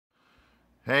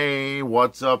Hey,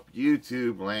 what's up,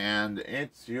 YouTube land?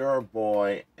 It's your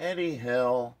boy, Eddie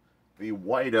Hill, the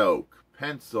White Oak,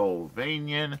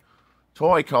 Pennsylvanian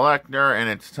toy collector,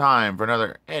 and it's time for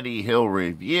another Eddie Hill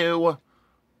review.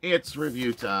 It's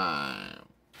review time,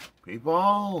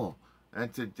 people.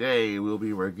 And today we'll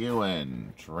be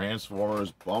reviewing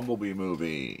Transformers-Bumblebee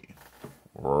movie,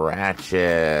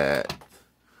 Ratchet.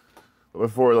 But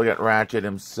before we look at Ratchet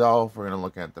himself, we're going to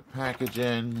look at the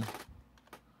packaging.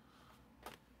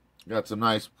 Got some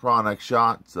nice product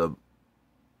shots of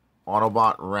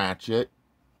Autobot Ratchet.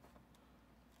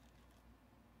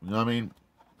 You know what I mean?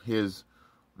 His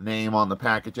name on the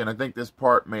package. And I think this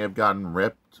part may have gotten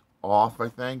ripped off, I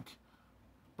think.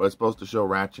 But it's supposed to show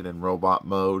Ratchet in robot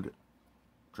mode.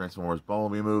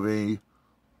 Transformers-Bumblebee movie.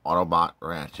 Autobot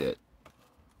Ratchet.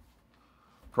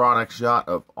 Product shot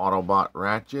of Autobot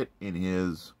Ratchet in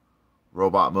his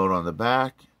robot mode on the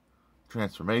back.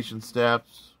 Transformation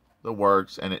steps. The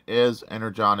works, and it is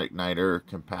Energizer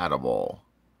compatible.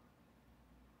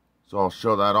 So I'll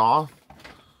show that off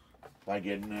by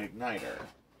getting an igniter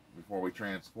before we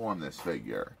transform this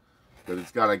figure, because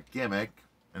it's got a gimmick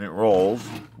and it rolls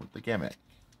with the gimmick.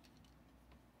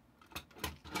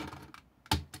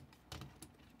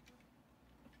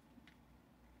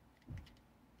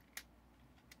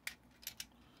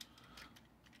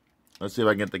 Let's see if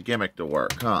I can get the gimmick to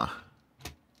work, huh?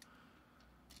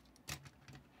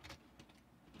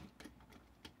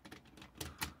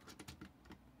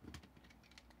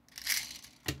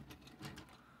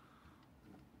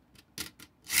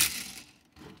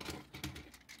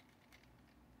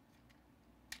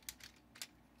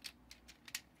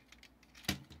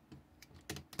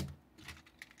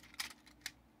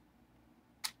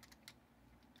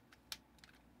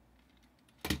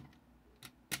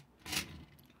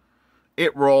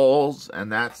 It rolls,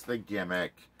 and that's the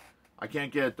gimmick. I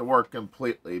can't get it to work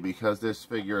completely because this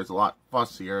figure is a lot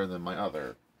fussier than my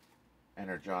other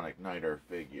Energizer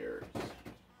figures.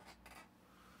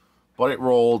 But it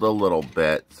rolled a little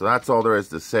bit, so that's all there is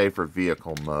to say for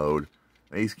vehicle mode.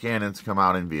 These cannons come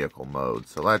out in vehicle mode,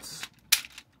 so let's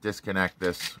disconnect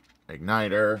this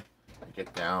igniter and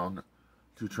get down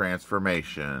to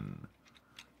transformation.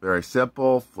 Very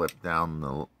simple. Flip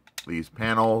down these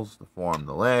panels to form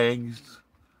the legs.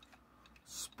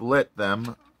 Split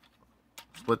them.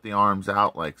 Split the arms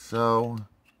out like so.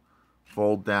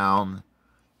 Fold down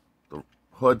the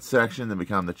hood section to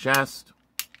become the chest.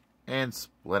 And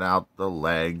split out the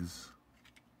legs.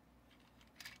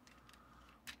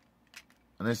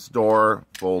 And this door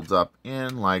folds up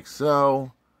in like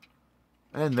so.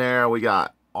 And there we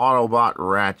got Autobot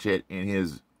Ratchet in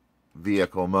his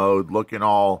vehicle mode, looking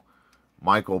all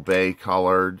Michael Bay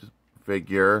colored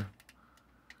figure.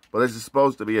 But this is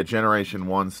supposed to be a Generation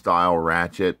 1 style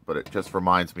Ratchet, but it just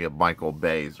reminds me of Michael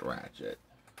Bay's Ratchet.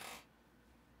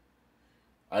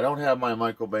 I don't have my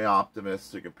Michael Bay Optimus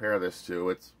to compare this to.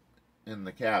 It's in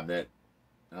the cabinet,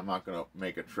 and I'm not going to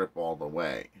make a trip all the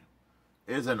way.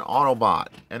 Is an Autobot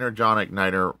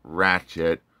Energizer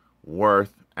Ratchet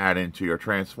worth adding to your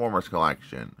Transformers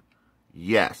collection?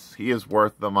 Yes, he is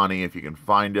worth the money if you can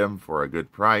find him for a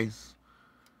good price.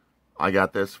 I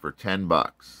got this for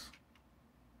 $10.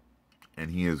 And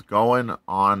he is going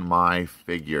on my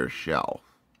figure shelf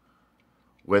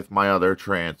with my other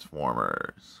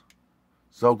Transformers.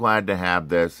 So glad to have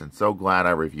this, and so glad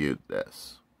I reviewed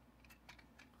this.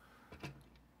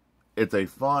 It's a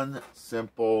fun,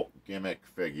 simple gimmick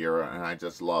figure, and I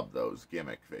just love those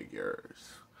gimmick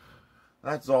figures.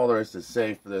 That's all there is to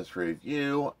say for this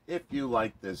review. If you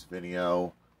like this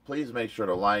video, please make sure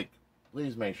to like,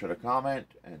 please make sure to comment,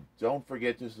 and don't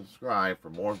forget to subscribe for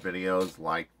more videos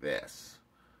like this.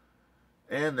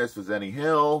 And this was Eddie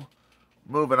Hill,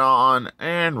 moving on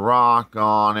and rock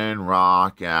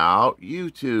out,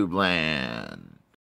 YouTube land.